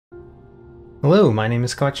Hello, my name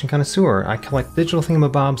is Collection Connoisseur. I collect digital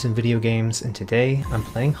thingamabobs in video games, and today I'm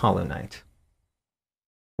playing Hollow Knight.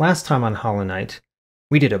 Last time on Hollow Knight,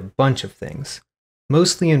 we did a bunch of things,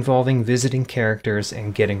 mostly involving visiting characters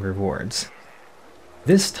and getting rewards.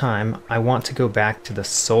 This time, I want to go back to the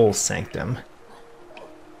Soul Sanctum,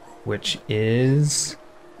 which is...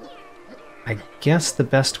 I guess the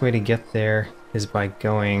best way to get there is by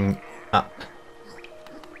going up.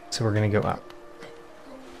 So we're going to go up.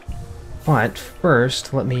 But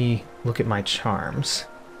first, let me look at my charms.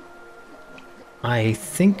 I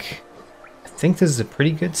think this is a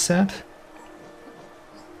pretty good set.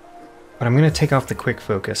 But I'm going to take off the quick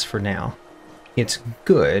focus for now. It's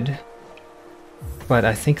good, but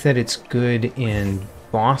I think that it's good in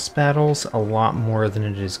boss battles a lot more than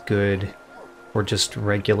it is good for just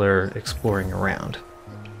regular exploring around.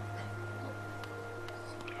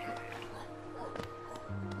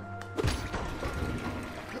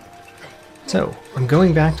 So, I'm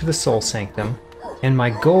going back to the Soul Sanctum, and my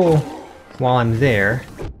goal while I'm there...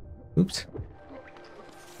 Oops.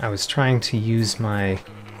 I was trying to use my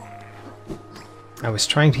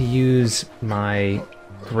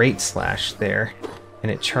Great Slash there,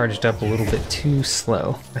 and it charged up a little bit too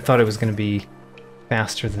slow. I thought it was going to be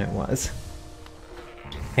faster than it was.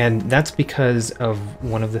 And that's because of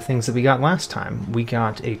one of the things that we got last time. We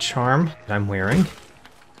got a charm that I'm wearing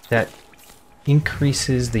that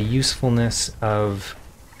increases the usefulness of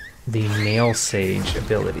the Nail Sage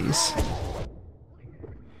abilities,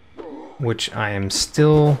 which I am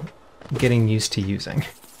still getting used to using,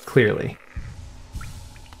 clearly.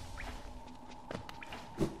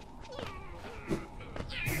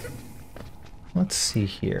 Let's see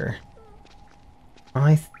here.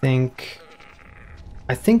 I think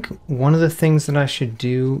one of the things that I should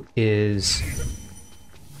do is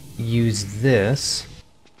use this.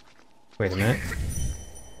 Wait a minute.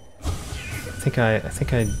 I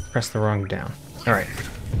think I pressed the wrong down. All right.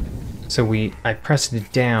 So I pressed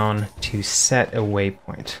it down to set a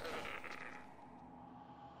waypoint.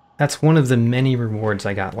 That's one of the many rewards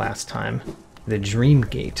I got last time. The Dream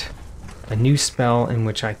Gate, a new spell in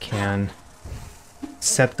which I can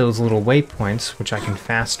set those little waypoints, which I can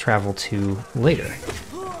fast travel to later.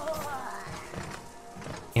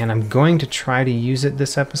 And I'm going to try to use it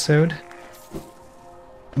this episode.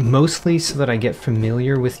 Mostly so that I get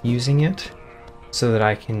familiar with using it, so that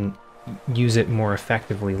I can use it more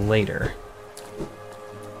effectively later.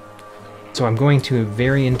 So I'm going to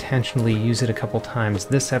very intentionally use it a couple times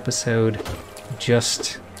this episode,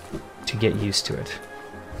 just to get used to it.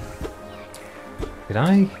 Did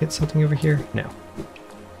I hit something over here? No.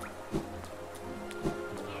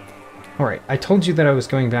 Alright, I told you that I was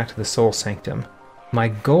going back to the Soul Sanctum. My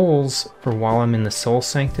goals for while I'm in the Soul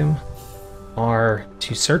Sanctum are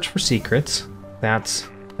to search for secrets. That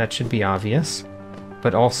should be obvious.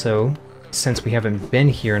 But also, since we haven't been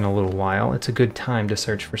here in a little while, it's a good time to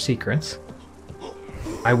search for secrets.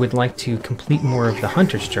 I would like to complete more of the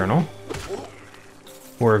Hunter's Journal,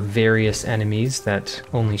 or various enemies that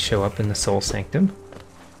only show up in the Soul Sanctum.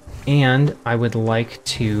 And I would like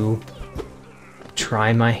to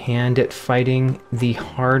try my hand at fighting the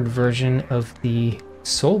hard version of the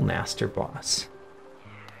Soul Master boss,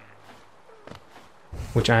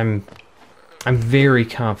 which I'm very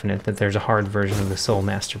confident that there's a hard version of the Soul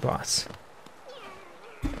Master boss.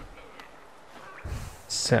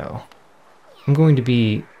 So, I'm going to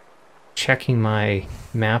be checking my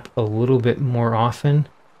map a little bit more often,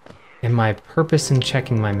 and my purpose in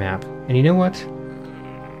checking my map, and you know what?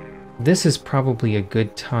 This is probably a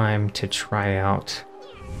good time to try out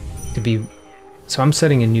so I'm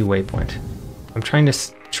setting a new waypoint. I'm trying to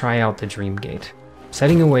try out the Dream Gate.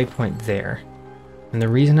 Setting a waypoint there. And the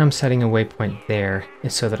reason I'm setting a waypoint there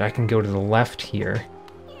is so that I can go to the left here.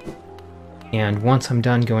 And once I'm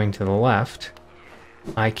done going to the left,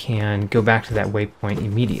 I can go back to that waypoint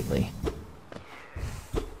immediately.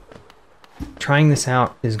 Trying this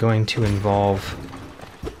out is going to involve...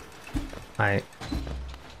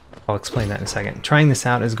 I'll explain that in a second. Trying this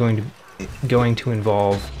out is going to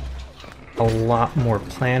involve a lot more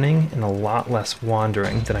planning and a lot less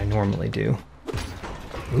wandering than I normally do.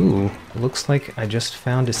 Ooh, looks like I just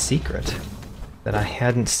found a secret that I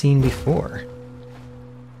hadn't seen before.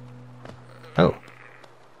 Oh, how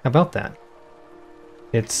about that?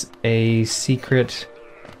 It's a secret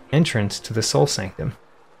entrance to the Soul Sanctum.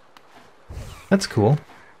 That's cool.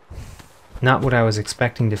 Not what I was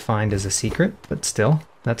expecting to find as a secret, but still,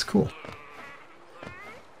 that's cool.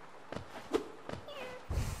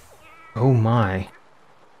 Oh my.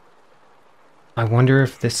 I wonder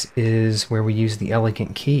if this is where we use the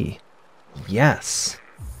Elegant Key. Yes!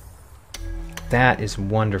 That is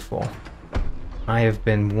wonderful. I have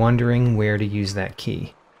been wondering where to use that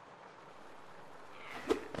key.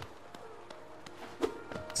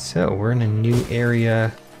 So, we're in a new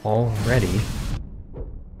area already.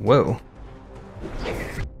 Whoa.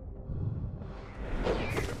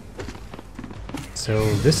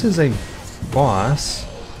 So, this is a boss.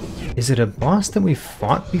 Is it a boss that we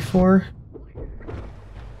fought before?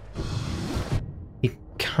 It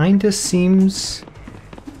kinda seems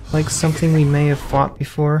like something we may have fought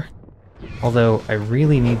before. Although, I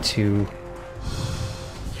really need to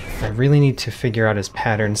figure out his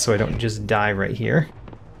pattern so I don't just die right here.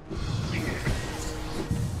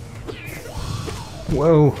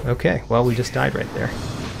 Whoa, okay, well we just died right there.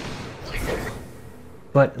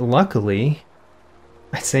 But luckily,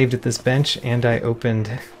 I saved at this bench and I opened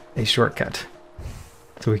a shortcut.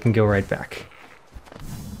 So we can go right back.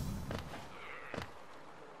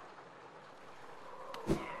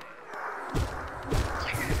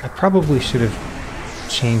 I probably should have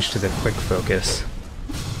changed to the quick focus,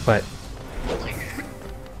 but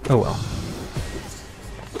oh well.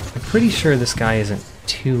 I'm pretty sure this guy isn't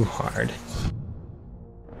too hard.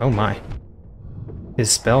 Oh my.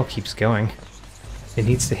 His spell keeps going. It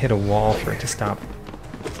needs to hit a wall for it to stop.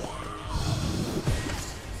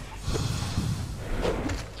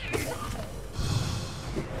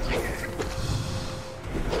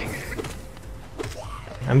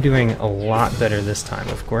 I'm doing a lot better this time,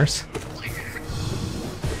 of course.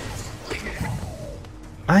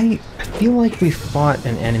 I feel like we fought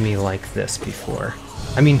an enemy like this before.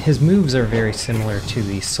 I mean, his moves are very similar to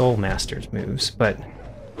the Soul Master's moves, but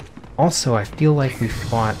also I feel like we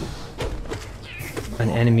fought an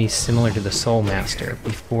enemy similar to the Soul Master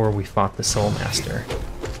before we fought the Soul Master.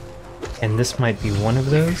 And this might be one of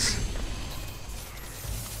those.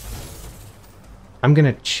 I'm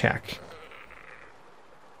gonna check.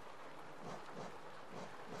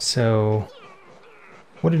 So,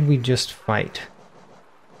 what did we just fight?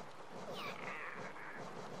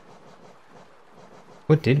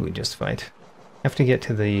 What did we just fight? I have to get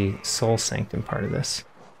to the Soul Sanctum part of this.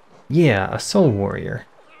 Yeah, a Soul Warrior.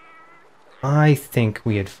 I think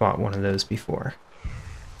we had fought one of those before.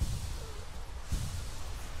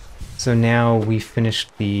 So now we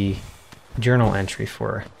finished the journal entry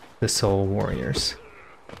for the Soul Warriors.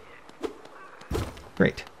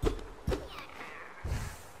 Great.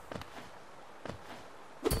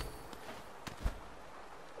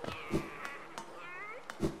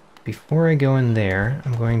 Before I go in there,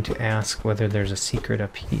 I'm going to ask whether there's a secret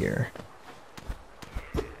up here.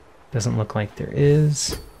 Doesn't look like there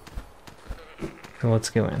is. So let's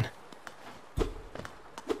go in.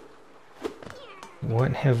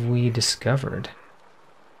 What have we discovered?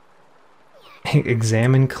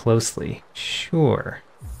 Examine closely. Sure.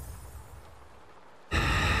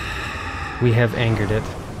 We have angered it.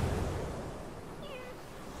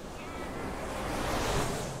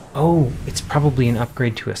 Oh, it's probably an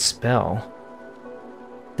upgrade to a spell.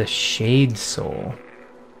 The Shade Soul.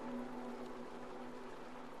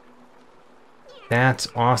 That's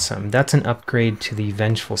awesome. That's an upgrade to the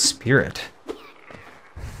Vengeful Spirit.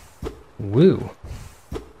 Woo.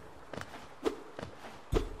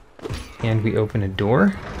 And we open a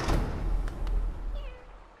door.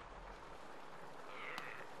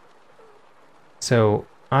 So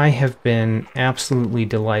I have been absolutely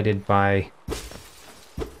delighted by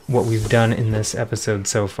what we've done in this episode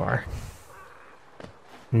so far.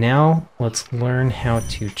 Now let's learn how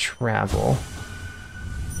to travel.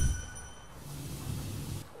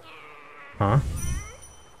 Huh?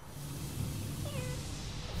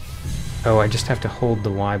 Oh, I just have to hold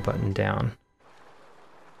the Y button down.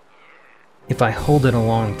 If I hold it a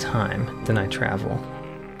long time, then I travel.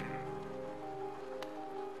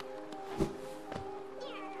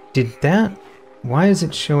 Did that... Why is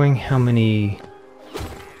it showing how many...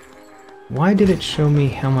 Why did it show me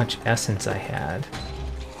how much essence I had?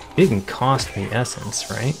 It didn't cost me essence,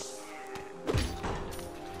 right?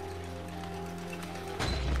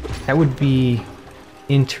 That would be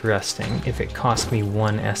interesting if it cost me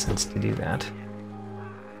 1 essence to do that.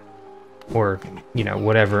 Or, you know,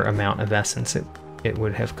 whatever amount of essence it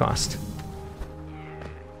would have cost.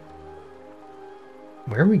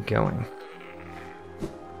 Where are we going?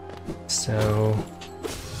 So...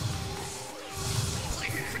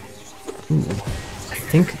 Ooh, I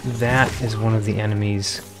think that is one of the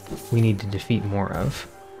enemies we need to defeat more of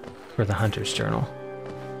for the Hunter's Journal.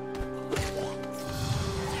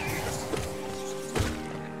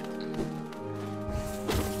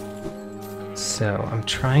 So, I'm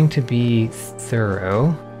trying to be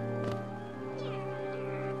thorough.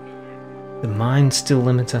 The mind still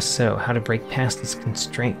limits us so. How to break past its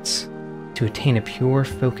constraints. To To attain a pure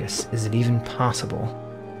focus, is it even possible?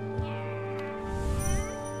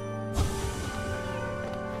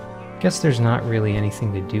 Guess there's not really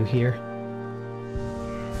anything to do here.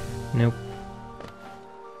 Nope.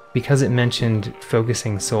 Because it mentioned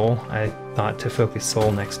focusing soul, I thought to focus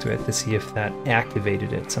soul next to it to see if that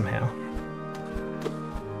activated it somehow.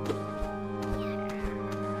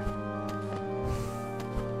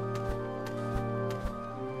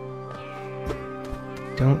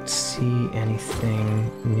 Don't see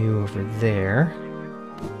anything new over there.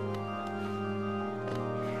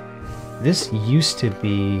 This used to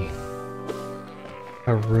be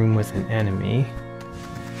a room with an enemy.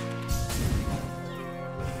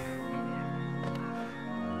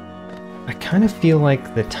 I kind of feel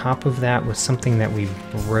like the top of that was something that we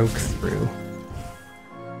broke through.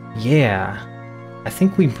 Yeah, I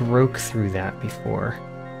think we broke through that before.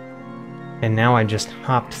 And now I just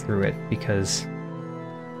hopped through it because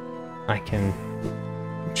I can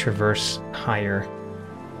traverse higher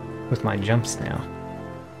with my jumps now.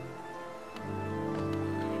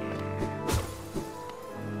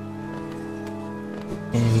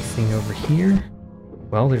 Anything over here?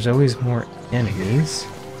 Well, there's always more enemies.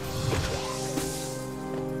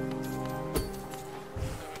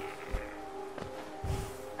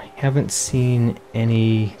 I haven't seen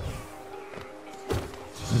any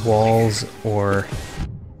walls or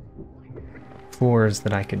floors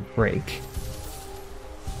that I could break.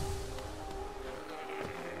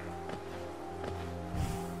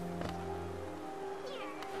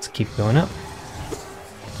 Let's keep going up.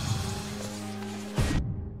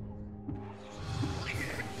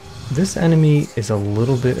 This enemy is a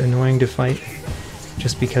little bit annoying to fight,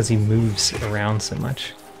 just because he moves around so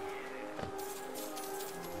much.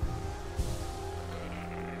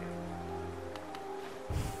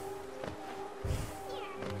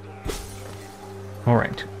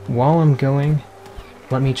 Alright, while I'm going,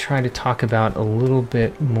 let me try to talk about a little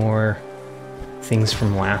bit more things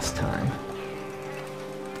from last time.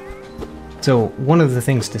 So, one of the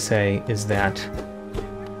things to say is that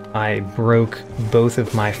I broke both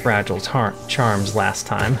of my fragile charms last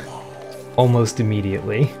time, almost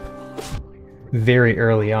immediately, very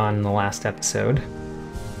early on in the last episode.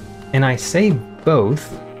 And I say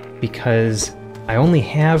both because I only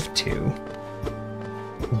have two.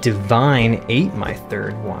 Divine ate my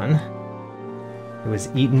third one. It was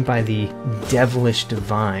eaten by the devilish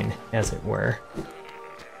Divine, as it were.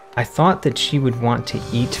 I thought that she would want to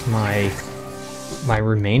eat my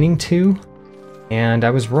remaining two, and I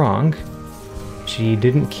was wrong. She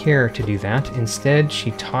didn't care to do that. Instead,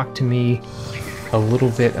 she talked to me a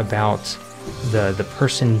little bit about the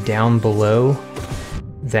person down below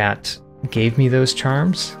that gave me those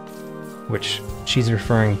charms, which she's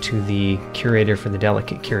referring to the curator for the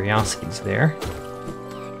delicate curiosities there.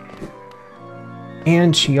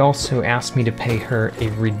 And she also asked me to pay her a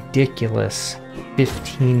ridiculous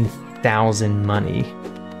 15,000 money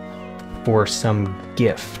for some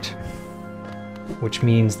gift, which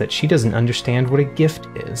means that she doesn't understand what a gift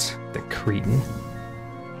is, the cretin.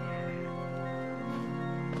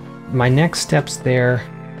 My next steps there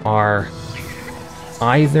are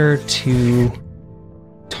either to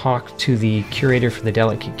talk to the curator for the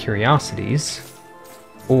delicate curiosities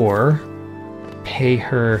or pay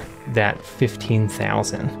her that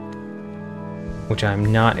 15,000, which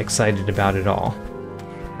I'm not excited about at all.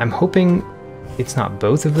 I'm hoping it's not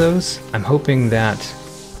both of those. I'm hoping that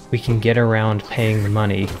we can get around paying the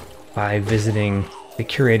money by visiting the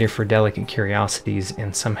curator for delicate curiosities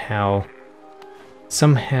and somehow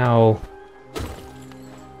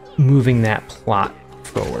moving that plot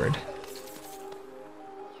forward.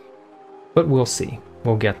 But we'll see.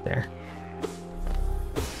 We'll get there.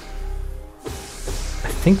 I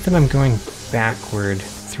think that I'm going backward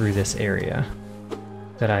through this area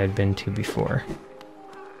that I had been to before.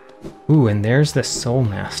 Ooh, and there's the Soul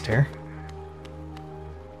Master.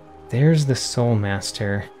 There's the Soul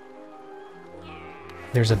Master.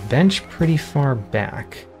 There's a bench pretty far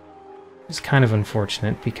back. It's kind of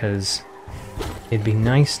unfortunate because it'd be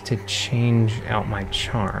nice to change out my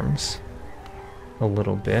charms a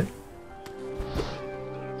little bit.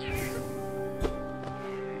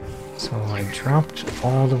 So I dropped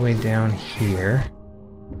all the way down here.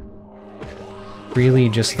 Really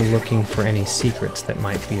just looking for any secrets that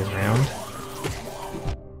might be around.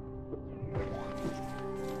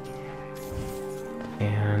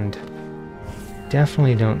 And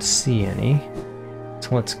definitely don't see any.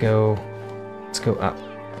 So let's go up.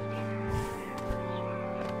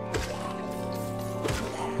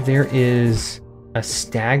 There is a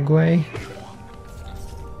stagway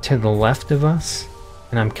to the left of us,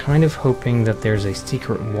 and I'm kind of hoping that there's a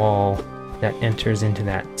secret wall that enters into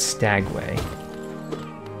that stagway.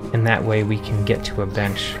 And that way we can get to a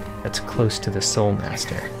bench that's close to the Soul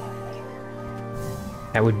Master.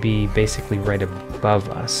 That would be basically right above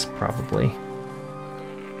us, probably.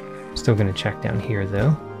 Still gonna check down here,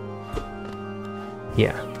 though.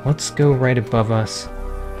 Yeah, let's go right above us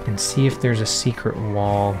and see if there's a secret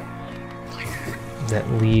wall that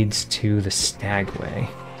leads to the stagway.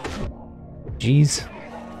 Jeez,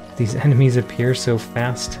 these enemies appear so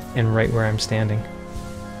fast and right where I'm standing.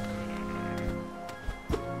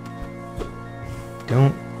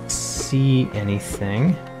 Don't see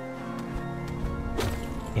anything.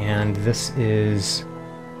 And this is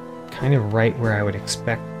kind of right where I would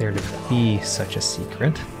expect there to be such a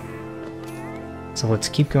secret. So let's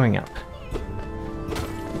keep going up.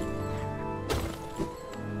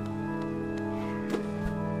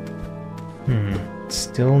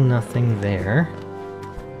 Still nothing there.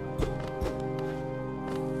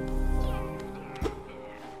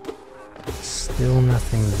 Still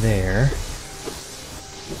nothing there.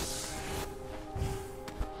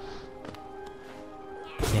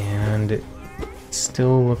 And it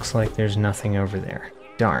still looks like there's nothing over there.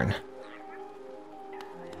 Darn.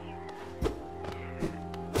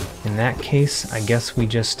 In that case, I guess we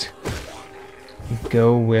just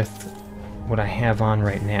go with what I have on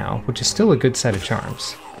right now, which is still a good set of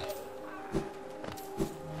charms.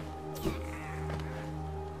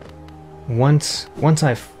 Once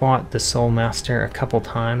I've fought the Soul Master a couple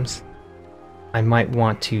times, I might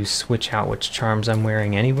want to switch out which charms I'm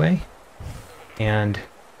wearing anyway, and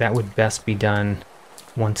that would best be done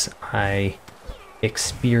once I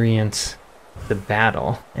experience the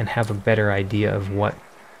battle and have a better idea of what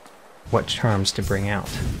charms to bring out.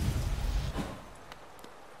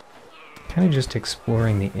 Kind of just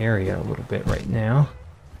exploring the area a little bit right now.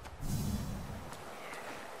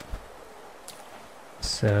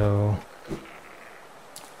 So,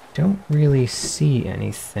 don't really see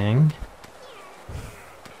anything.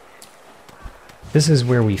 This is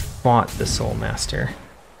where we fought the Soul Master.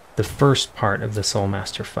 The first part of the Soul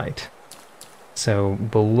Master fight. So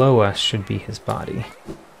below us should be his body.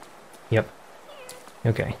 Yep.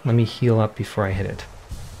 Okay, let me heal up before I hit it.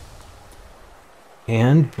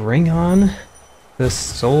 And bring on the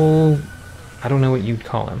Soul... I don't know what you'd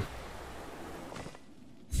call him.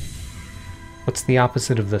 What's the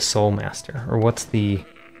opposite of the Soul Master? Or what's the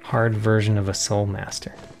hard version of a Soul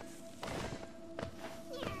Master?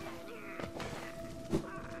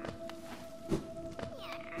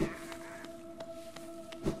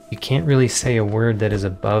 You can't really say a word that is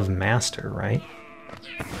above Master, right?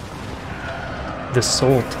 The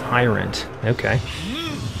Soul Tyrant. Okay.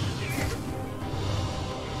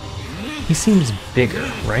 He seems bigger,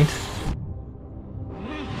 right?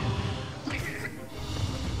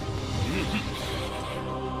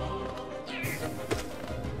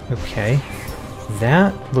 Okay.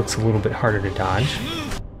 That looks a little bit harder to dodge.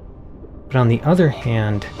 But on the other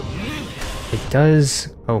hand, it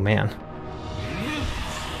does... Oh man.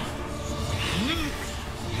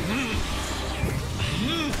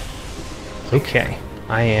 Okay,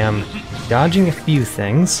 I am dodging a few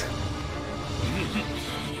things.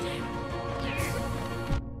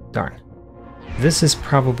 Darn. This is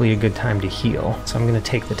probably a good time to heal, so I'm going to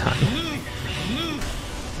take the time.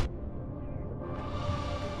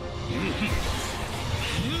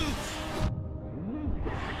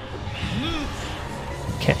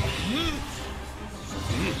 Okay.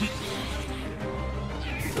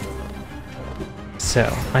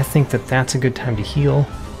 So, I think that that's a good time to heal.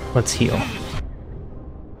 Let's heal.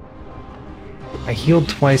 I healed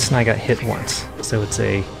twice and I got hit once, so it's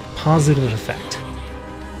a positive effect.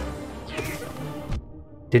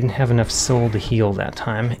 Didn't have enough soul to heal that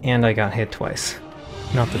time, and I got hit twice.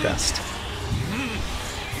 Not the best.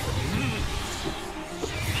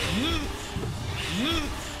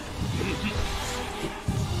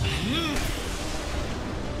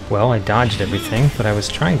 Well, I dodged everything, but I was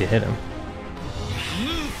trying to hit him.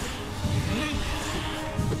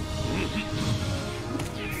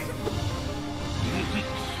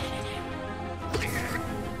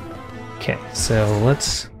 Okay, so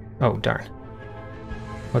let's... Oh, darn.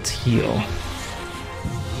 Let's heal.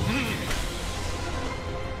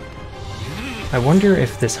 I wonder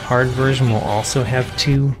if this hard version will also have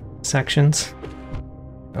 2 sections.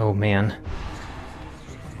 Oh man.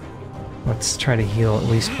 Let's try to heal at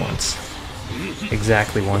least once.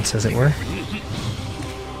 Exactly once, as it were.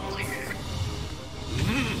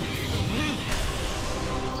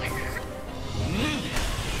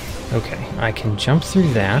 Okay, I can jump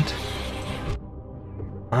through that.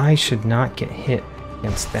 I should not get hit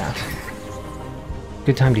against that.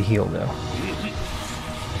 Good time to heal, though.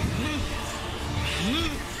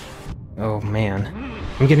 Oh man,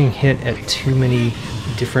 I'm getting hit at too many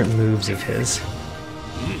different moves of his.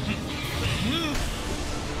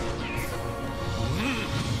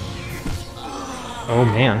 Oh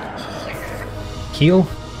man. Heal?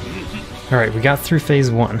 Alright, we got through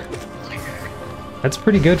phase 1. That's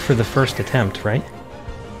pretty good for the first attempt, right?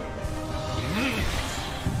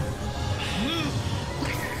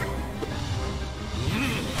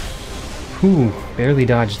 Whew, barely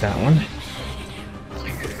dodged that one.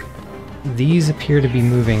 These appear to be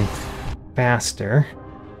moving faster.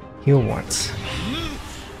 Heal once.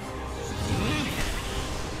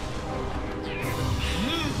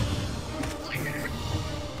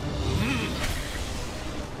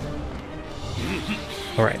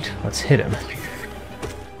 Alright, let's hit him.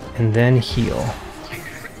 And then heal.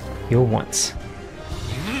 Heal once.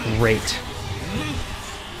 Great.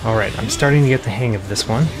 Alright, I'm starting to get the hang of this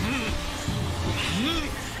one.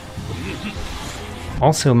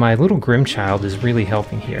 Also, my little Grimchild is really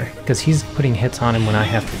helping here, because he's putting hits on him when I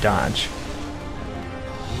have to dodge.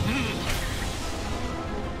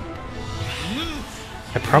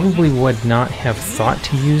 I probably would not have thought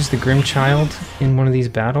to use the Grimchild in one of these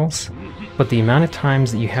battles, but the amount of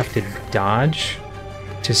times that you have to dodge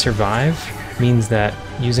to survive means that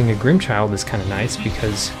using a Grimchild is kind of nice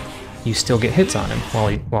because you still get hits on him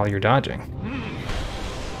while you're dodging.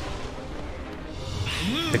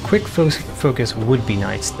 The quick focus would be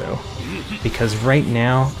nice though, because right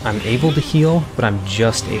now I'm able to heal, but I'm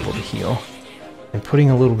just able to heal. And putting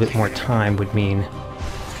a little bit more time would mean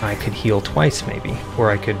I could heal twice maybe,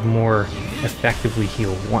 or I could more effectively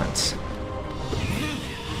heal once.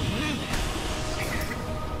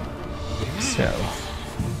 So,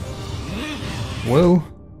 whoa,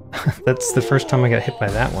 that's the first time I got hit by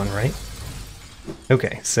that one, right?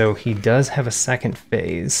 Okay, so he does have a second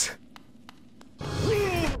phase.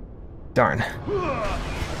 Darn.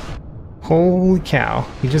 Holy cow,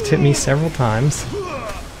 he just hit me several times.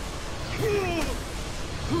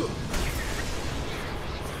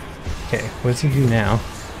 Okay, what does he do now?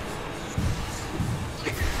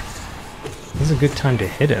 This is a good time to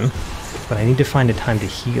hit him, but I need to find a time to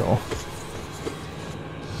heal.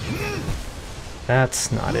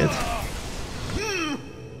 That's not it.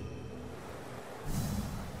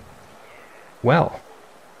 Well,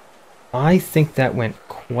 I think that went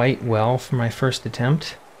quite well for my first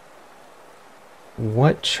attempt.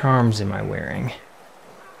 What charms am I wearing?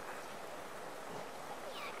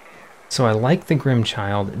 So I like the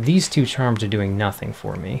Grimchild. These two charms are doing nothing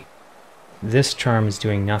for me. This charm is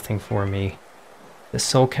doing nothing for me. The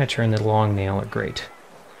Soul Catcher and the Long Nail are great.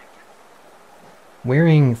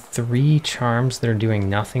 Wearing 3 charms that are doing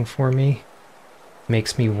nothing for me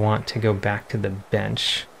makes me want to go back to the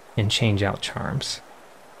bench and change out charms.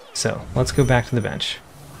 So, let's go back to the bench.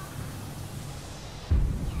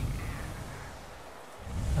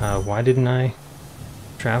 Why didn't I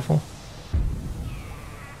travel?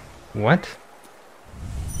 What?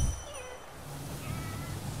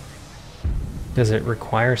 Does it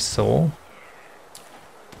require soul?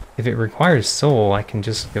 If it requires soul, I can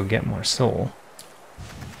just go get more soul.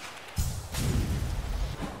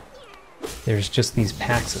 There's just these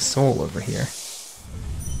packs of soul over here.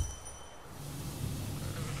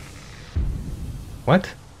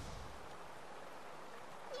 What?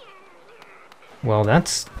 Well,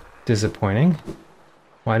 that's disappointing.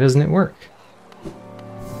 Why doesn't it work?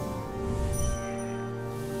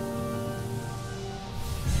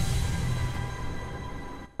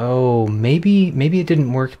 Oh, maybe it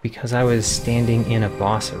didn't work because I was standing in a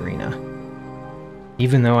boss arena.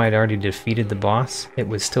 Even though I'd already defeated the boss, it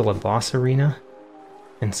was still a boss arena,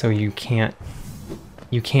 and so you can't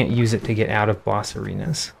use it to get out of boss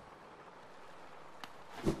arenas.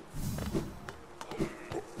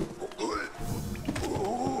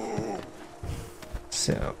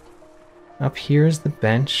 So, up here is the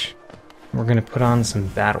bench. We're going to put on some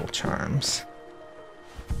battle charms.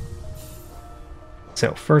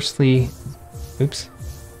 So, firstly, oops,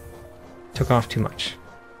 took off too much.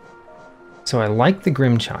 So I like the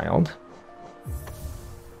Grimchild.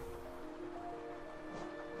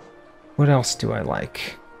 What else do I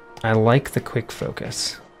like? I like the quick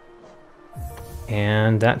focus.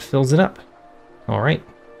 And that fills it up. Alright.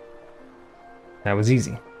 That was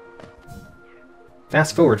easy.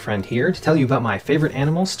 Fast forward friend here to tell you about my favorite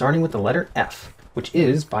animal starting with the letter F, which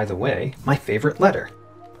is, by the way, my favorite letter.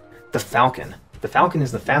 The falcon. The falcon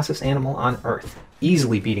is the fastest animal on Earth,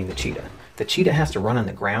 easily beating the cheetah. The cheetah has to run on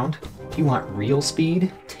the ground. If you want real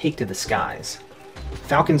speed, take to the skies.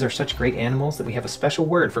 Falcons are such great animals that we have a special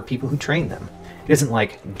word for people who train them. It isn't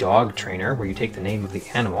like dog trainer, where you take the name of the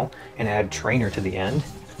animal and add trainer to the end.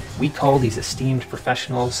 We call these esteemed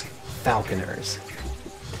professionals falconers.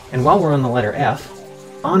 And while we're on the letter F,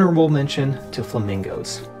 honorable mention to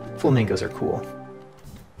flamingos. Flamingos are cool.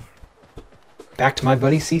 Back to my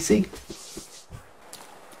buddy CC.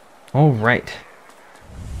 Alright.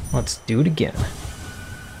 Let's do it again.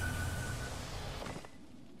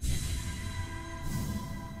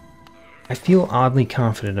 I feel oddly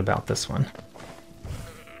confident about this one.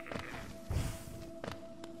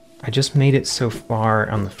 I just made it so far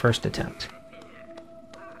on the first attempt.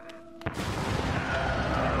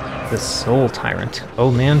 The Soul Tyrant.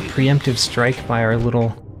 Oh man, preemptive strike by our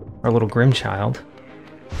little Grimchild.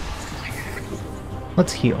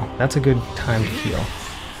 Let's heal. That's a good time to heal.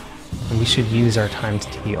 And we should use our times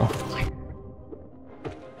to heal.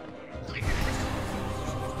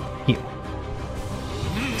 Heal.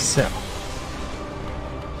 So.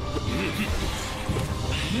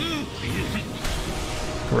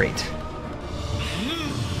 Great.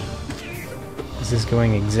 This is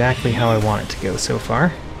going exactly how I want it to go so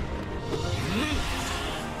far.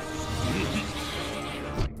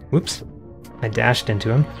 Whoops. I dashed into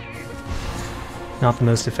him. Not the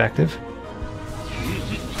most effective.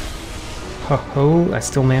 Ho ho, I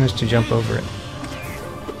still managed to jump over it.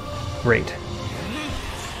 Great.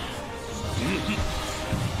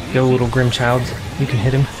 Go, little Grimchild. You can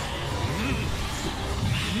hit him.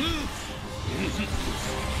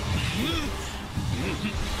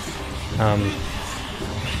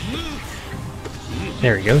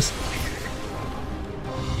 There he goes.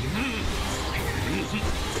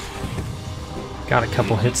 Got a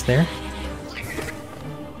couple hits there.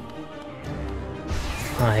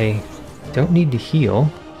 I don't need to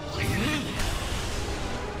heal.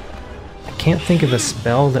 I can't think of a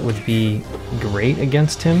spell that would be great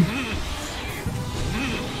against him.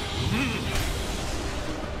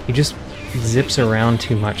 He just zips around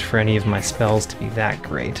too much for any of my spells to be that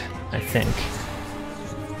great, I think.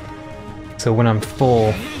 So when I'm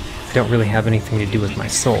full, I don't really have anything to do with my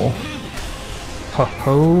soul. Ho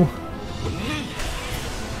ho!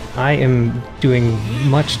 I am doing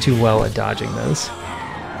much too well at dodging those.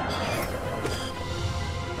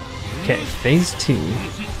 Okay, phase 2.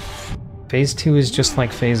 Phase 2 is just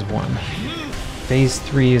like phase 1. Phase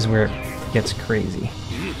 3 is where it gets crazy.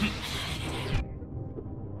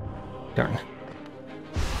 Darn.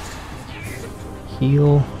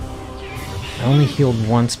 Heal. I only healed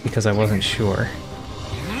once because I wasn't sure.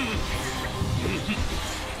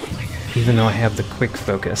 Even though I have the quick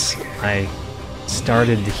focus, I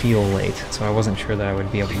started the heal late, so I wasn't sure that I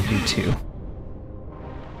would be able to do 2.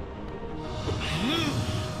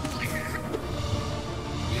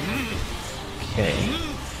 Okay.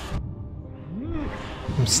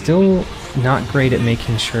 I'm still not great at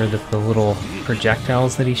making sure that the little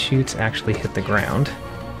projectiles that he shoots actually hit the ground.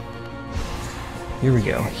 Here we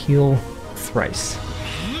go. Heal thrice.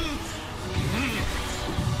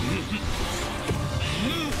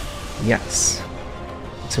 Yes.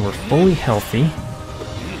 So we're fully healthy.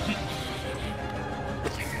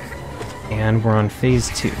 And we're on phase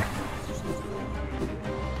 2.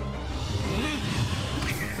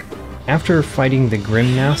 After fighting the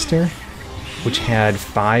Grim Master, which had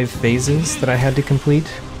 5 phases that I had to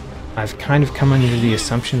complete, I've kind of come under the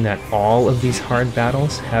assumption that all of these hard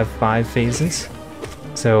battles have 5 phases.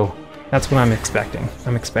 So that's what I'm expecting.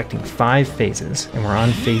 I'm expecting 5 phases, and we're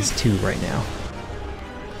on phase 2 right now.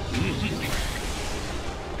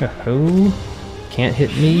 Oh, can't hit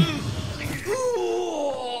me.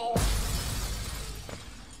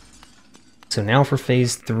 So now for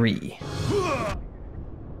phase 3.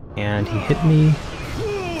 And he hit me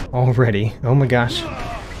already. Oh my gosh.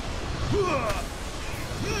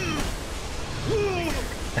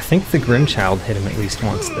 I think the Grimchild hit him at least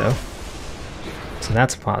once though. So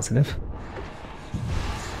that's positive.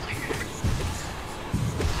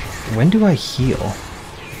 When do I heal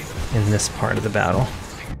in this part of the battle?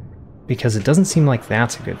 Because it doesn't seem like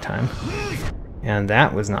that's a good time. And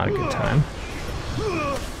that was not a good time.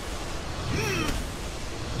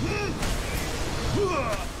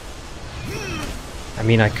 I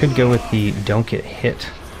mean, I could go with the don't get hit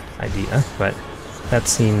idea, but that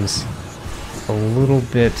seems a little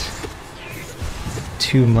bit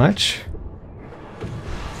too much.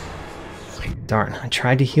 Darn, I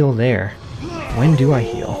tried to heal there. When do I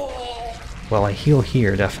heal? Well, I heal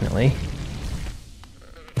here, definitely.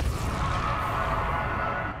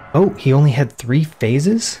 Oh, he only had 3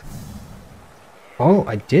 phases? Oh,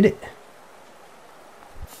 I did it.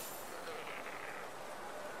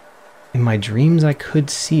 In my dreams I could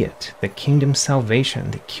see it, the kingdom's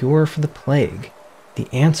salvation, the cure for the plague. The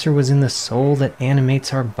answer was in the soul that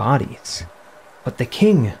animates our bodies. But the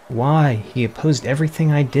king, why? He opposed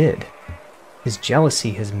everything I did. His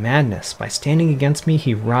jealousy, his madness. By standing against me,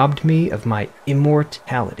 he robbed me of my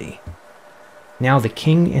immortality. Now the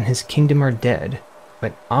king and his kingdom are dead,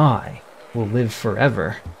 but I will live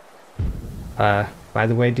forever. By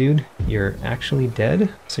the way, dude, you're actually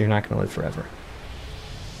dead, so you're not going to live forever.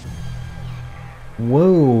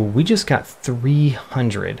 Whoa, we just got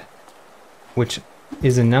 300, which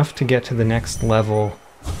is enough to get to the next level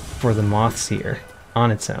for the Mothseer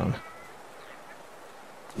on its own.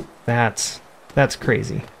 That's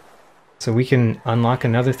crazy. So we can unlock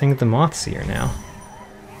another thing at the Mothseer now.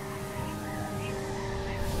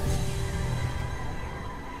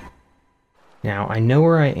 Now, I know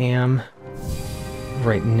where I am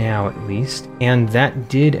right now, at least, and that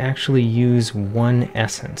did actually use 1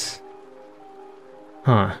 essence.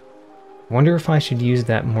 Huh. Wonder if I should use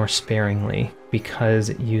that more sparingly, because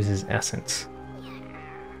it uses essence.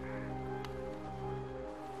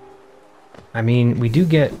 I mean, we do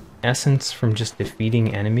get essence from just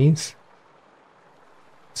defeating enemies,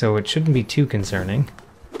 so it shouldn't be too concerning.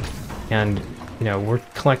 And, you know, we're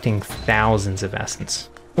collecting thousands of essence.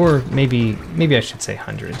 Or maybe I should say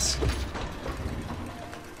hundreds.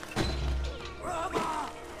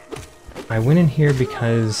 I went in here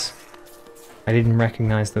because I didn't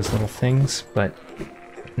recognize those little things, but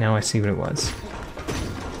now I see what it was.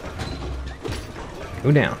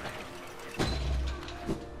 Go down.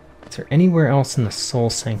 Is there anywhere else in the Soul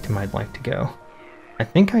Sanctum I'd like to go? I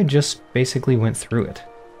think I just basically went through it.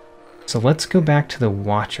 So let's go back to the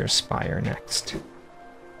Watcher Spire next.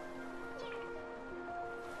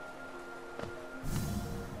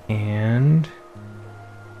 And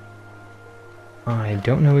I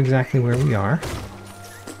don't know exactly where we are.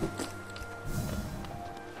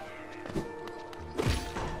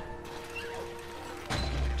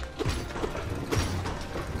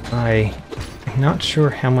 I'm not sure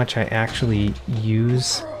how much I actually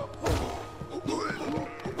use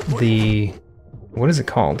the... what is it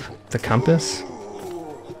called? The compass?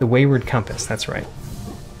 The Wayward Compass, that's right.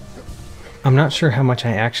 I'm not sure how much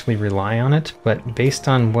I actually rely on it, but based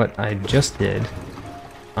on what I just did,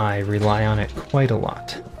 I rely on it quite a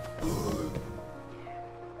lot.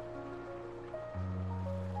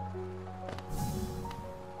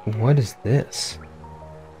 What is this?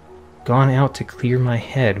 Gone out to clear my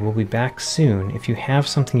head. We'll be back soon. If you have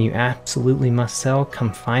something you absolutely must sell,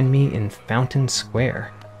 come find me in Fountain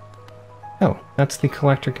Square. Oh, that's the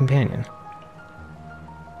Collector Companion.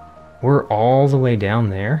 We're all the way down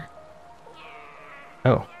there?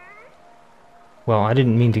 Oh. Well, I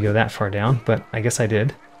didn't mean to go that far down, but I guess I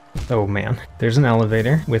did. Oh man. There's an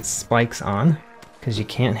elevator with spikes on, because you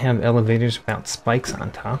can't have elevators without spikes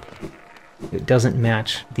on top. It doesn't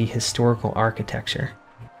match the historical architecture.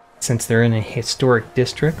 Since they're in a historic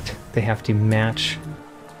district, they have to match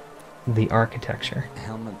the architecture.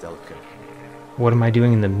 What am I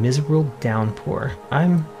doing in the miserable downpour?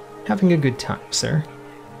 I'm having a good time, sir.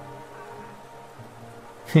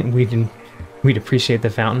 We'd appreciate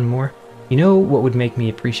the fountain more. You know what would make me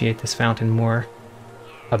appreciate this fountain more?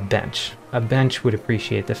 A bench. A bench would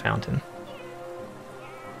appreciate the fountain.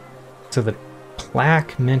 So the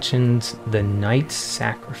plaque mentions the knight's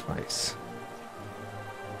sacrifice.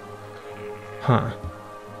 Huh.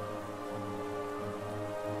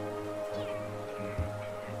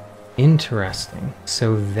 Interesting.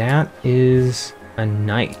 So that is a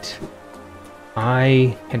knight.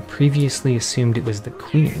 I had previously assumed it was the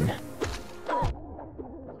queen.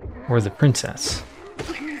 Or the princess.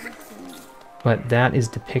 But that is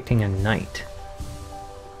depicting a knight.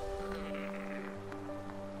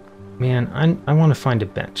 Man, I want to find a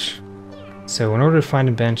bench. So in order to find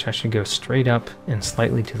a bench, I should go straight up and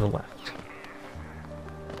slightly to the left.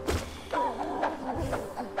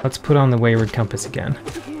 Let's put on the Wayward Compass again,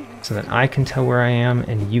 so that I can tell where I am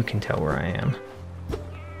and you can tell where I am.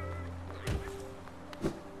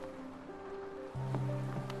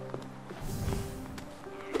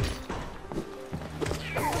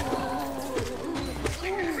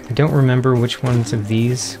 I don't remember which ones of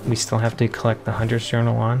these we still have to collect the Hunter's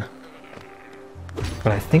Journal on,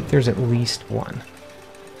 but I think there's at least one.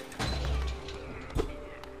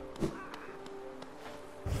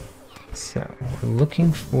 So, we're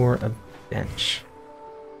looking for a bench.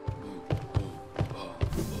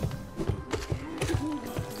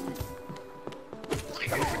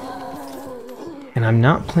 And I'm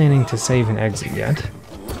not planning to save and exit yet.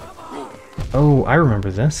 Oh, I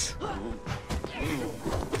remember this.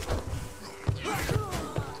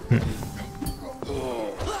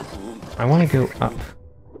 I want to go up.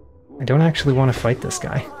 I don't actually want to fight this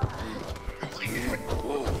guy.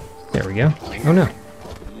 There we go. Oh no.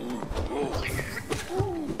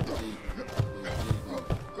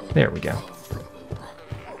 There we go.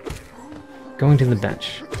 going to the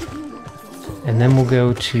bench. And then we'll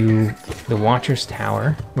go to the Watcher's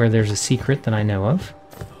Tower, where there's a secret that I know of.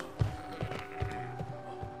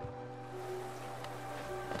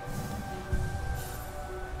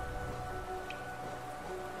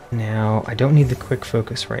 Now, I don't need the quick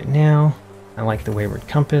focus right now. I like the Wayward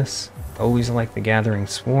Compass. Always like the Gathering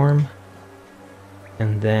Swarm.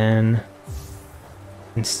 And then,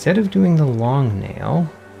 instead of doing the long nail,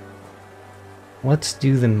 let's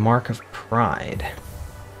do the Mark of Pride.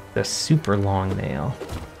 The super long nail.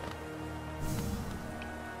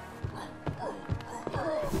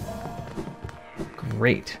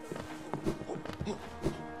 Great.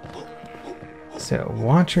 So,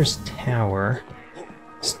 Watcher's Tower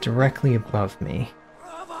is directly above me.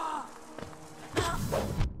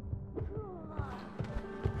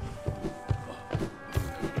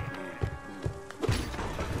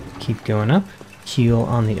 Keep going up. Heal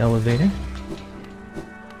on the elevator.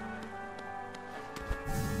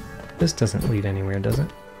 This doesn't lead anywhere, does it?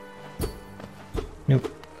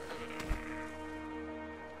 Nope.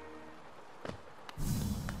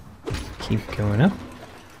 Keep going up.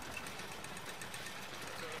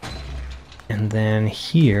 And then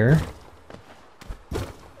here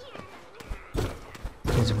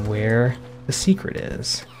is where the secret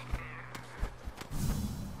is.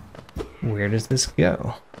 Where does this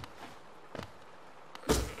go?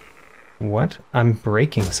 What? I'm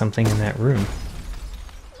breaking something in that room.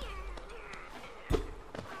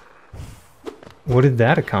 What did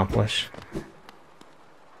that accomplish?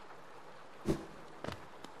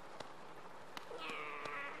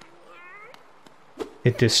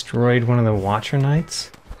 It destroyed one of the Watcher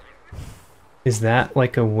Knights? Is that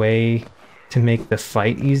like a way to make the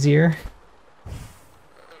fight easier?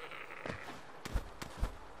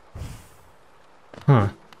 Huh.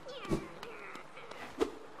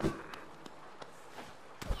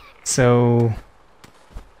 So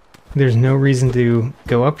there's no reason to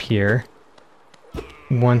go up here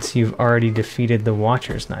once you've already defeated the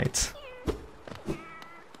Watcher's Knights.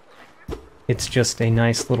 It's just a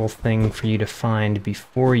nice little thing for you to find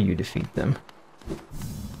before you defeat them.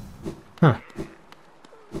 Huh.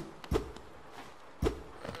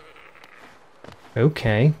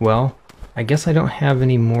 Okay, well, I guess I don't have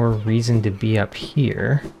any more reason to be up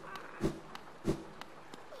here.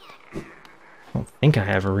 I don't think I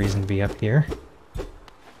have a reason to be up here.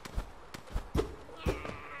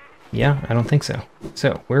 Yeah, I don't think so.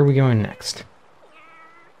 So, where are we going next?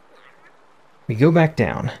 We go back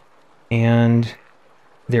down, and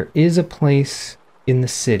there is a place in the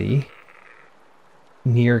city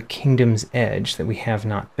near Kingdom's Edge that we have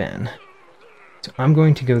not been. So I'm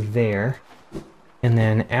going to go there, and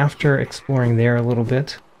then after exploring there a little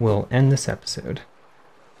bit, we'll end this episode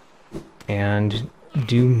and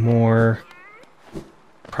do more,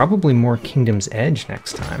 probably more Kingdom's Edge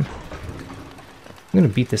next time. I'm going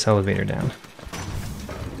to beat this elevator down.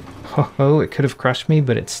 Ho ho, it could have crushed me,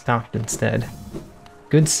 but it stopped instead.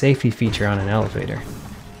 Good safety feature on an elevator.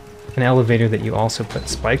 An elevator that you also put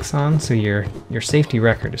spikes on, so your safety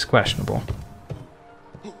record is questionable.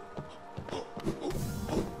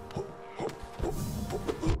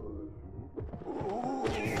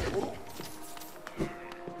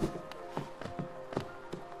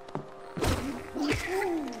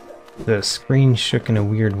 The screen shook in a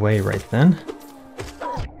weird way right then.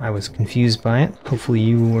 I was confused by it. Hopefully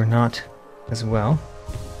you were not as well.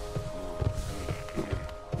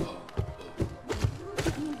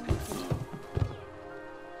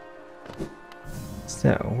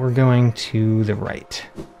 So, we're going to the right.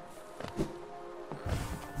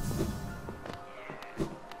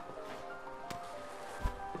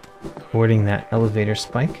 Avoiding that elevator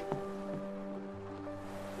spike.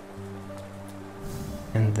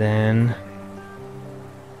 And then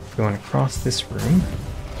going across this room.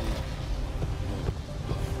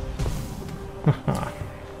 Haha.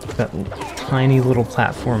 That tiny little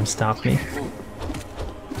platform stopped me.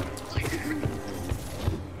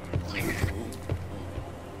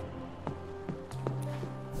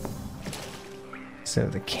 So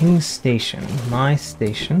the King's Station, my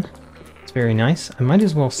station. It's very nice. I might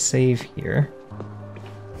as well save here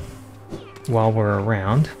while we're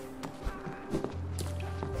around.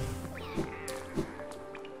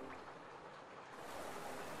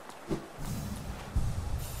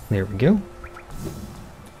 There we go.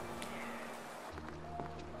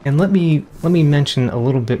 And let me mention a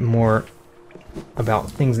little bit more about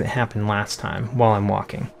things that happened last time while I'm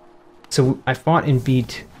walking. So I fought and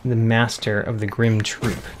beat the master of the Grim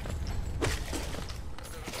Troop.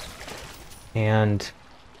 And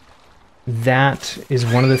that is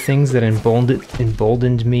one of the things that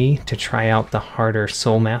emboldened me to try out the harder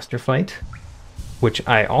Soul Master fight. which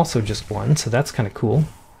I also just won, so that's kind of cool.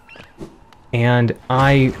 And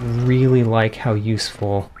I really like how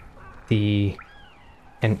useful the...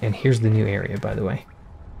 And here's the new area, by the way.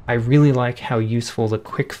 I really like how useful the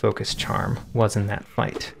quick focus charm was in that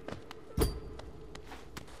fight.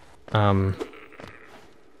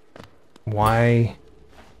 Why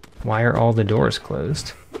are all the doors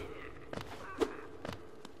closed?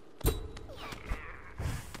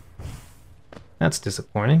 That's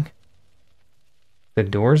disappointing. The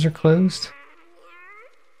doors are closed?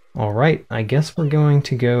 Alright, I guess we're going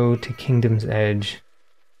to go to Kingdom's Edge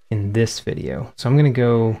in this video. So I'm going to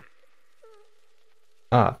go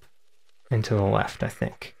up and to the left, I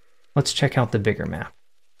think. Let's check out the bigger map.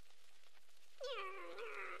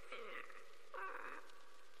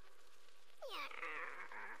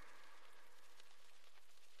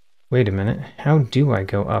 Wait a minute, how do I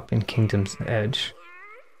go up in Kingdom's Edge?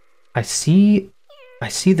 I see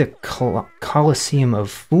the Colosseum of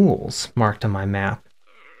Fools marked on my map.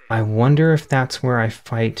 I wonder if that's where I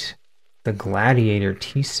fight the gladiator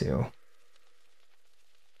Tisu.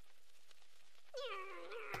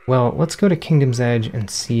 Well, let's go to Kingdom's Edge and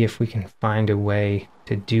see if we can find a way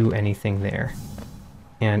to do anything there.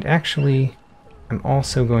 And actually, I'm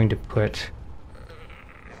also going to put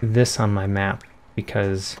this on my map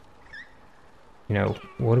because, you know,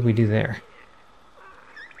 what do we do there?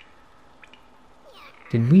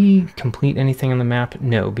 Did we complete anything on the map?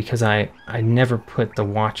 No, because I never put the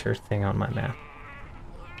Watcher thing on my map.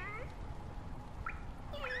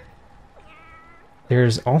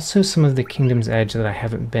 There's also some of the Kingdom's Edge that I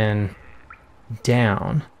haven't been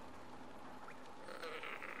down.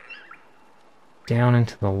 Down and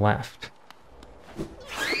to the left.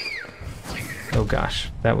 Oh gosh,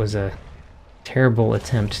 that was a terrible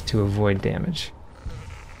attempt to avoid damage.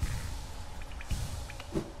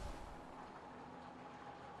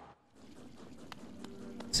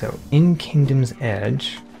 So, in Kingdom's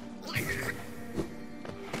Edge,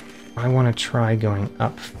 I want to try going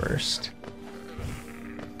up first.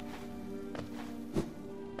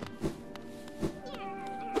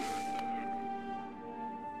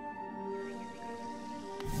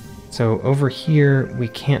 So over here, we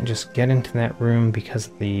can't just get into that room because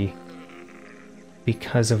of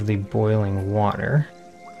the boiling water.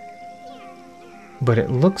 But it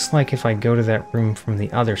looks like if I go to that room from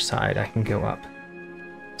the other side, I can go up.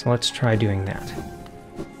 So let's try doing that.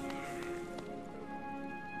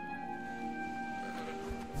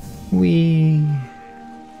 We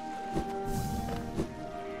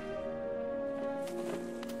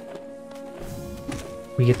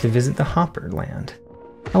get to visit the Hopper land.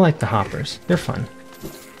 I like the hoppers. They're fun.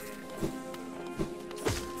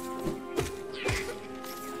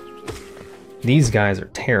 These guys are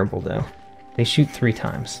terrible, though. They shoot 3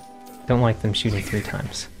 times. Don't like them shooting 3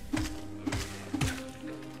 times.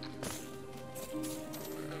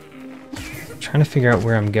 I'm trying to figure out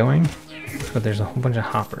where I'm going, but there's a whole bunch of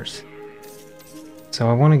hoppers. So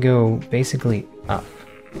I want to go basically up.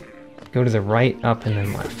 Go to the right, up, and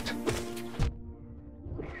then left.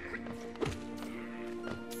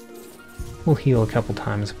 We'll heal a couple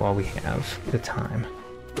times while we have the time.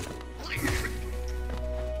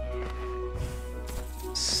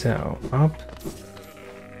 So,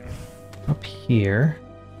 up here,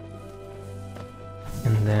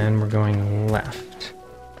 and then we're going left.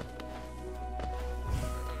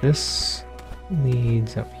 This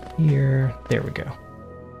leads up here. There we go.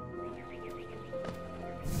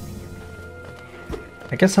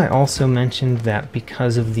 I guess I also mentioned that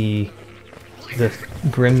because of the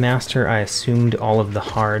Grim Master, I assumed all of the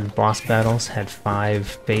hard boss battles had 5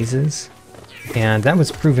 phases, and that was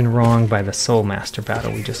proven wrong by the Soul Master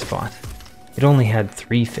battle we just fought. It only had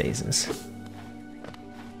 3 phases.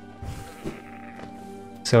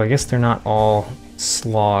 So I guess they're not all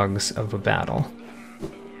slogs of a battle.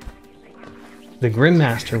 The Grim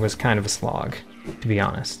Master was kind of a slog, to be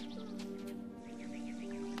honest.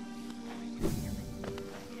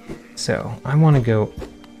 So, I want to go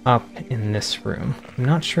up in this room. I'm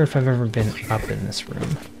not sure if I've ever been up in this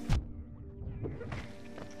room.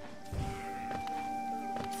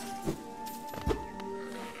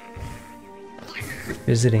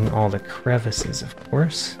 Visiting all the crevices, of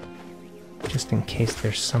course, just in case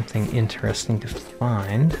there's something interesting to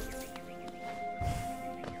find.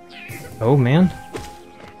 Oh man,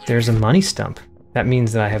 there's a money stump. That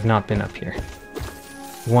means that I have not been up here.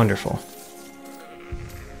 Wonderful.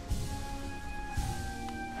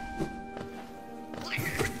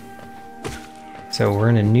 So we're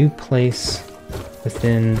in a new place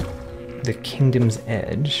within the Kingdom's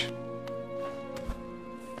Edge.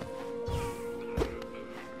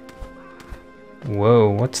 Whoa,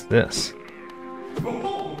 what's this?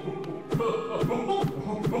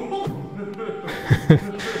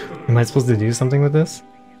 Am I supposed to do something with this?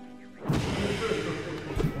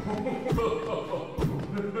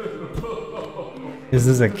 Is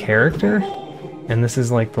this a character? And this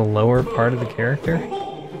is like the lower part of the character?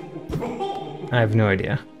 I have no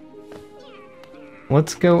idea.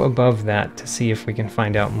 Let's go above that to see if we can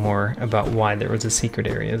find out more about why there was a secret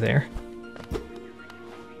area there.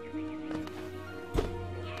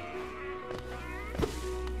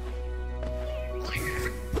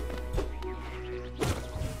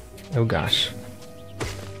 Oh gosh.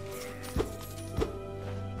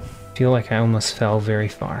 Feel like I almost fell very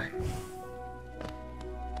far.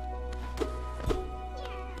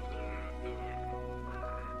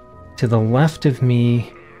 To the left of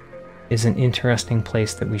me is an interesting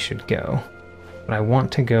place that we should go, but I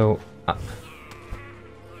want to go up.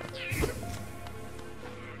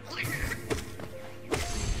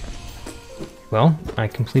 Well, I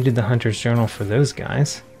completed the Hunter's Journal for those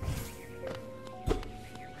guys.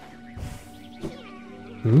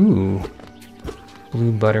 Ooh,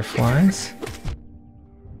 blue butterflies.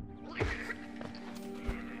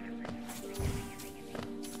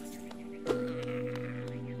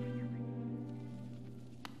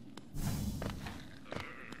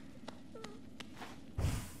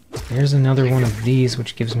 There's another one of these,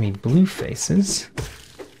 which gives me blue faces.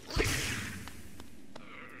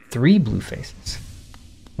 3 blue faces.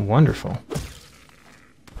 Wonderful.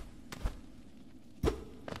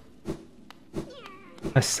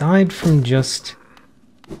 Aside from just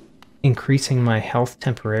increasing my health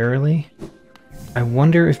temporarily, I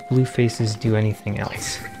wonder if blue faces do anything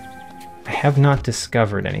else. I have not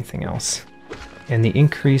discovered anything else, and the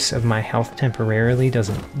increase of my health temporarily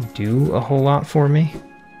doesn't do a whole lot for me.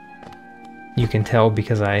 You can tell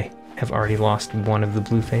because I have already lost one of the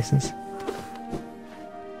blue faces.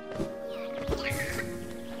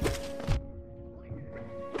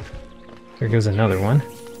 Here goes another one.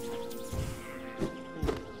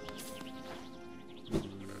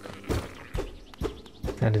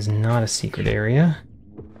 That is not a secret area.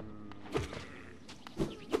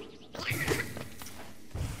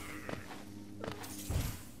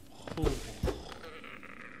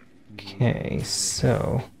 Okay,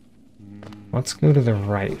 so let's go to the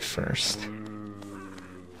right first.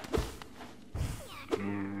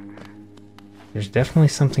 There's definitely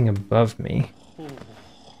something above me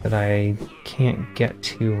that I can't get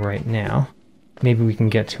to right now. Maybe we can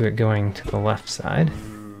get to it going to the left side.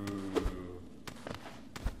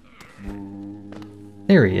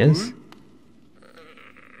 There he is.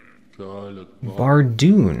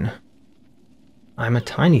 Bardoon. I'm a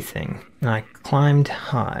tiny thing, and I climbed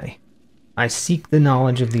high. I seek the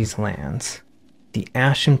knowledge of these lands. The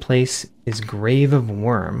ashen place is grave of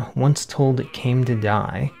worm, once told it came to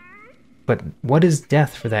die. But what is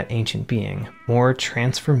death for that ancient being? More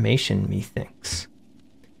transformation, methinks.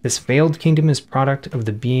 This veiled kingdom is product of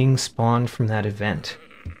the being spawned from that event.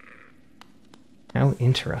 How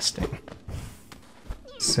interesting.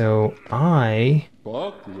 So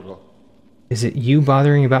Is it you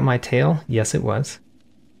bothering about my tail? Yes, it was.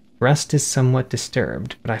 Rest is somewhat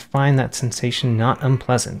disturbed, but I find that sensation not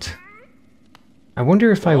unpleasant. I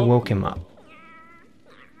wonder if I woke him up.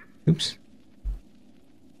 Oops.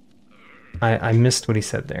 I missed what he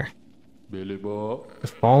said there.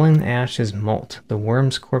 The fallen ashes molt, the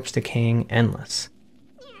worm's corpse decaying endless.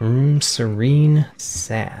 Serene,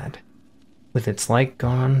 sad. With its light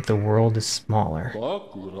gone, the world is smaller.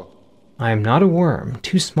 I am not a worm,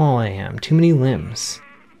 too small I am, too many limbs.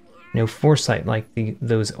 No foresight like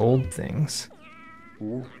those old things.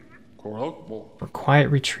 For quiet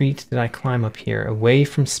retreat did I climb up here, away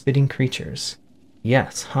from spitting creatures.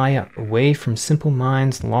 Yes, high up, away from simple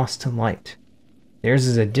minds lost to light. Theirs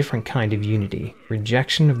is a different kind of unity,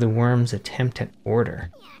 rejection of the worm's attempt at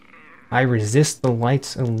order. I resist the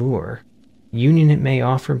light's allure. Union it may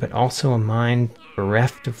offer, but also a mind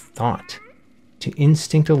bereft of thought. To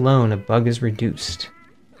instinct alone a bug is reduced.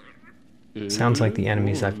 Sounds like the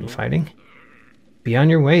enemies I've been fighting. Be on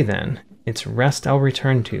your way then. It's rest I'll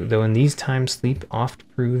return to, though in these times sleep oft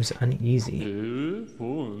proves uneasy.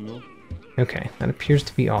 Okay, that appears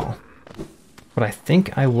to be all. But I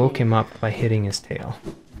think I woke him up by hitting his tail.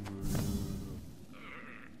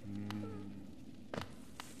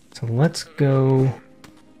 So let's go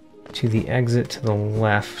to the exit to the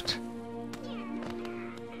left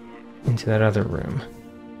into that other room.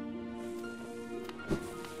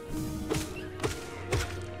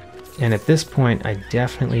 And at this point, I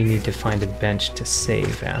definitely need to find a bench to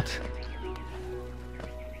save at.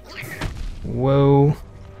 Whoa.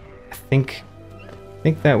 I think I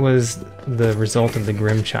think that was the result of the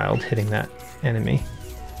Grim Child hitting that enemy.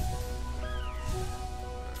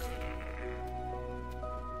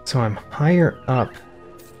 So I'm higher up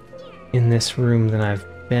in this room than I've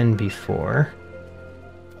been before.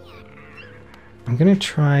 I'm gonna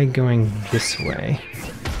try going this way.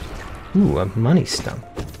 Ooh, a money stump.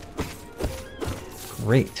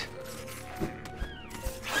 Great.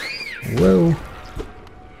 Whoa.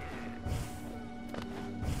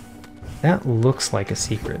 That looks like a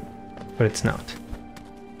secret, but it's not.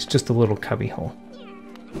 It's just a little cubby hole.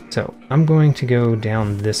 So I'm going to go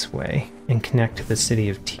down this way and connect to the City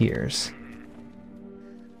of Tears.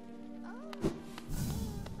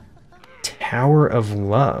 Tower of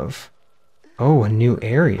Love. Oh, a new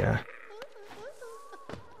area.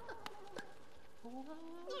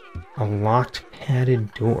 A locked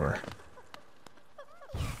padded door.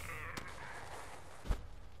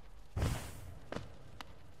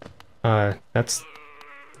 That's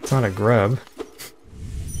not a grub.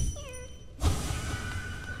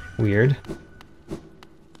 Weird.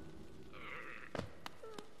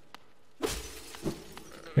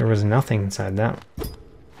 There was nothing inside that.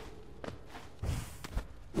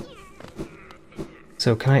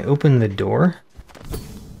 So can I open the door?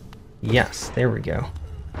 Yes, there we go.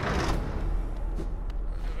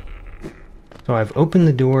 So I've opened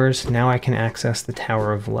the doors, now I can access the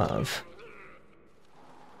Tower of Love.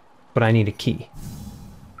 But I need a key.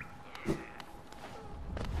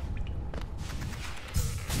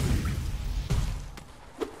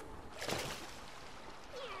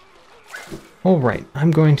 Alright,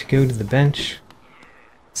 I'm going to go to the bench,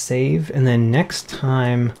 save, and then next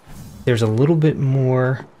time there's a little bit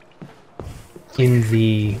more in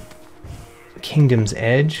the Kingdom's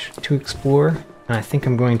Edge to explore, and I think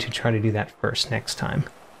I'm going to try to do that first next time.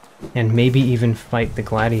 And maybe even fight the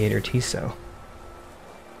Gladiator Tiso.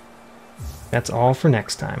 That's all for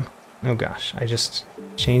next time. Oh gosh, I just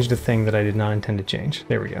changed a thing that I did not intend to change.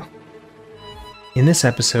 There we go. In this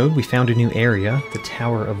episode, we found a new area, the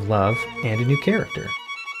Tower of Love, and a new character.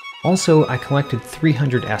 Also, I collected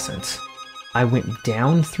 300 essence. I went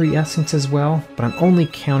down 3 essence as well, but I'm only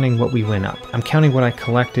counting what we went up. I'm counting what I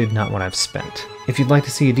collected, not what I've spent. If you'd like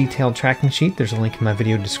to see a detailed tracking sheet, there's a link in my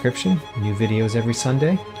video description. New videos every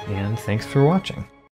Sunday, and thanks for watching.